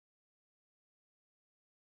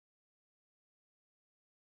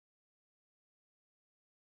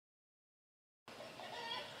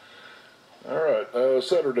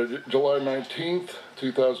Saturday, July 19th,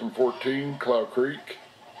 2014, Cloud Creek.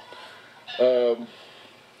 So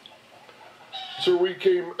we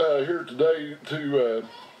came here today to,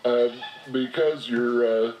 because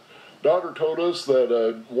your daughter told us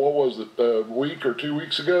that, what was it, a week or 2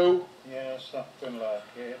 weeks ago? Yeah, something like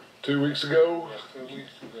that. 2 weeks ago? Yeah, 2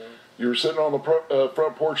 weeks ago. You were sitting on the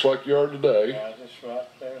front porch like you are today. Yeah, just right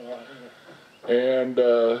there, right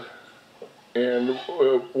here. And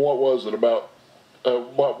what was it about?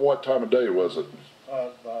 What time of day was it?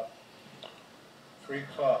 About 3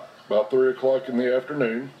 o'clock. About 3 o'clock in the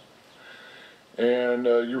afternoon. And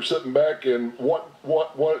you were sitting back, and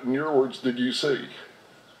what in your words did you see?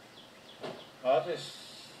 I was just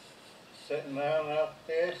sitting down like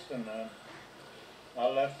this, and I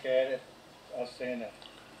looked at it. I seen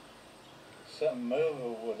something move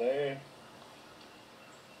over there.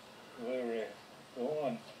 We were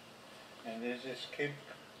going, and they just keep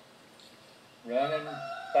running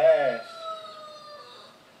fast.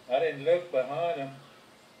 I didn't look behind them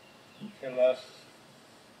till I was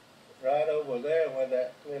right over there where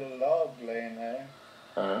that little log laying there.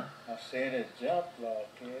 Uh-huh. I seen it jump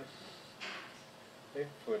like this.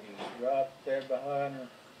 Bigfoot is right there behind me.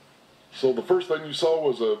 So the first thing you saw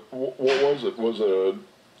was what was it?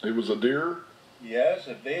 It was a deer? Yeah, it's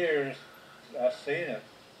a deer. I seen it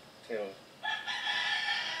till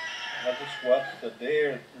I just watched the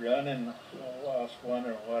deer running. I was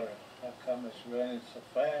wondering how come it's running so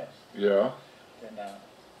fast. Yeah. Then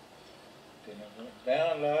it went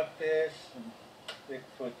down like this, and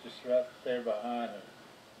Bigfoot just right there behind it.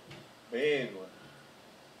 Big one.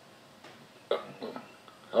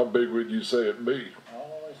 How big would you say it be?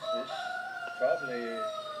 Oh, it's probably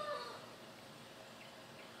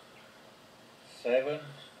 7.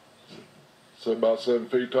 So about 7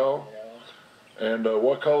 feet tall? Yeah. And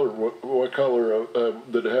what color? What color?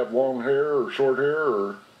 Did it have long hair or short hair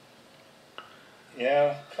or?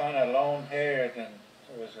 Yeah, kind of long haired, and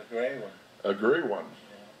it was a gray one. A gray one.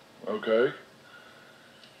 Yeah. Okay.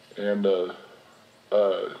 And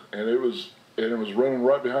it was running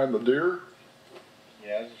right behind the deer.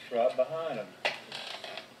 Yeah, just right behind them.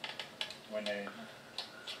 When it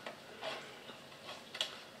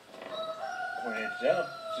jumped,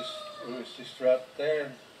 it was just right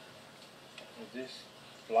there. It just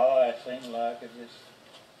fly, seemed like it just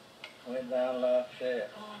went down like that.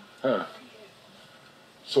 Huh.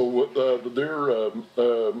 So the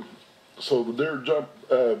deer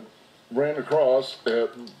jumped, ran across at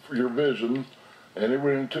your vision, and it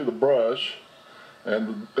went into the brush,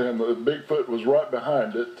 and the Bigfoot was right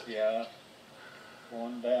behind it. Yeah,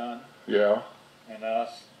 going down. Yeah. And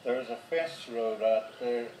there's a fence road out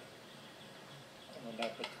there,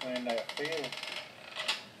 between that field,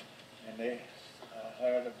 and I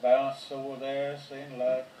heard it bounce over there, seemed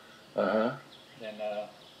like. Uh-huh. Then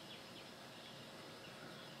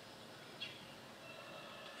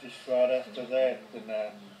just right after that, then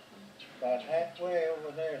about halfway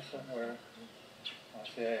over there somewhere, I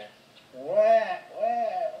said, whack,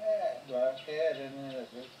 whack, whack, like that, and then it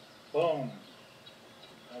just boom.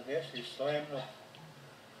 I guess he slammed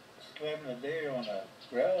the deer on the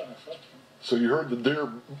ground or something. So you heard the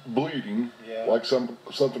deer bleeding, Yeah. like something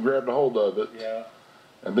grabbed a hold of it. Yeah.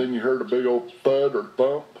 And then you heard a big old thud or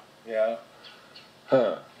thump. Yeah.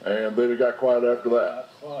 Huh. And then it got quiet after that. Not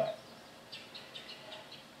quiet.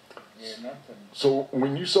 Yeah, nothing. So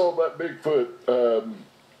when you saw that Bigfoot,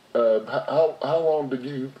 how long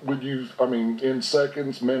would you, I mean, in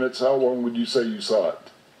seconds, minutes, how long would you say you saw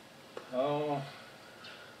it? Oh,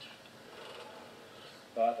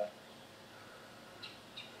 about a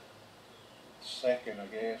second, I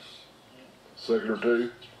guess. Second or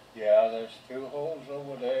two? Yeah, there's 2 holes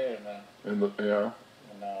over there, In the, yeah,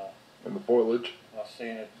 in the foliage? I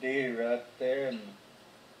seen a deer right there, and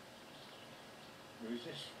it was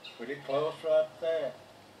just pretty close right there.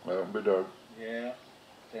 Well, be done. Yeah.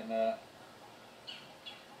 Then the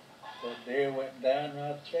deer went down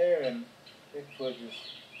right there, and Bigfoot was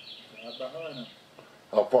right behind him.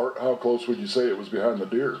 How close would you say it was behind the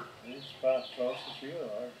deer? It's about close as you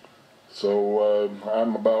are. So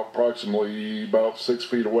I'm approximately about 6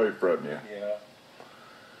 feet away from you. Yeah.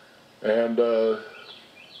 And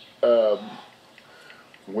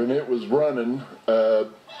when it was running,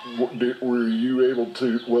 were you able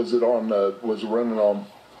to? Was it running on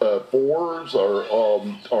 4s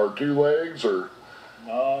or 2 legs or?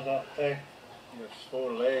 No, I don't think it's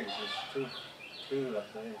 4 legs. It's two, I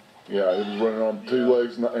think. Yeah, it was running on 2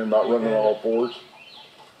 legs and not running on all 4s.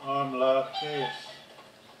 Arm like this,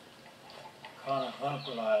 kind of hump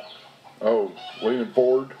like. Oh, leaning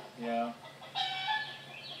forward. Yeah.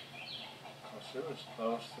 It was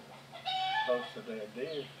close to close to that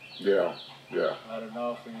deer. Yeah, yeah. I don't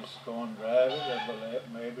know if he's going to drive it, but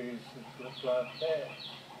maybe it looks like that.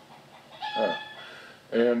 Huh.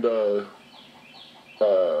 And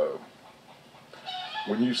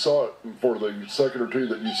when you saw it, for the second or two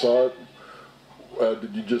that you saw it,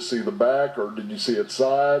 did you just see the back, or did you see its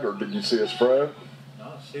side, or did you see its front?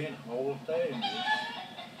 No, seeing the whole thing.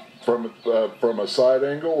 From a side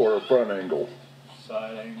angle or a front angle?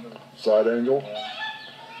 Side angle. Side angle? Yeah.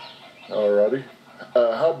 Alrighty.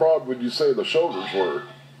 How broad would you say the shoulders were?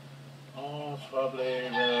 Oh, it's probably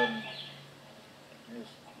around,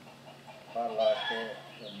 just about like that.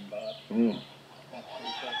 Mm.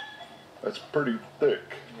 That's pretty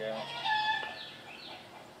thick. Yeah.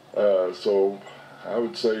 So I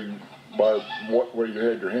would say by where you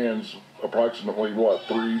had your hands, approximately what,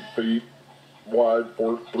 3 feet wide,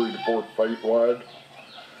 3 to 4 feet wide?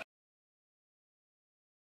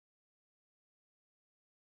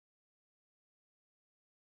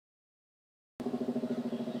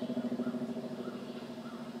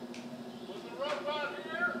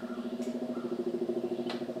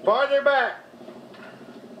 Farther back.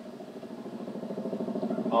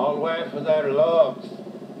 All the way for their logs.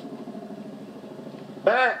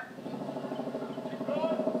 Back.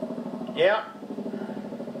 Yep.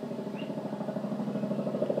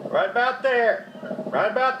 Right about there.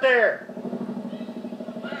 Right about there.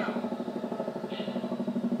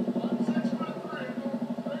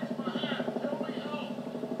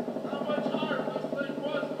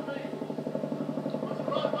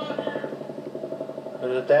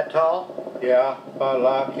 Is it that tall? Yeah, about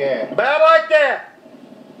like that. About like that!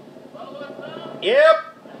 About like that? Yep!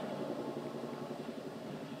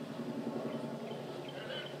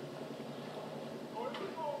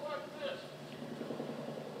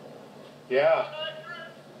 Yeah.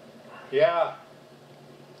 Yeah.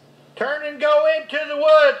 Turn and go into the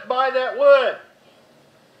woods by that wood.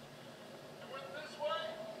 Went this way?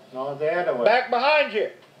 No, the other way. Back behind you.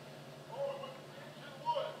 Oh, it went into the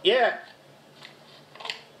wood? Yeah.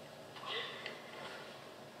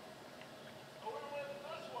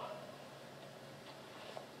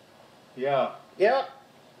 Yeah. Yep.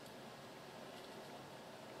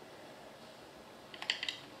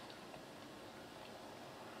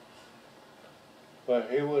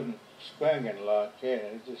 But he wasn't swinging like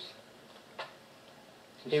that.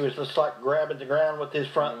 He was just like grabbing the ground with his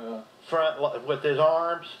front with his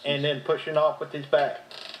arms, and then pushing off with his back.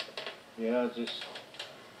 Yeah, just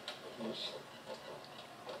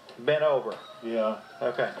bent over. Yeah.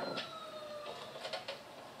 Okay.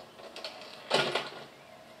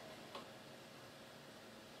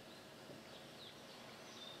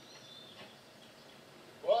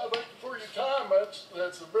 Well, thank you for your time.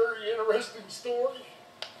 That's a very interesting story.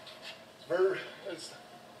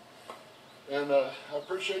 And I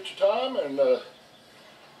appreciate your time, and I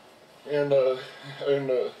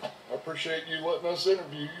appreciate you letting us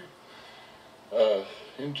interview you.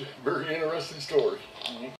 Very interesting story.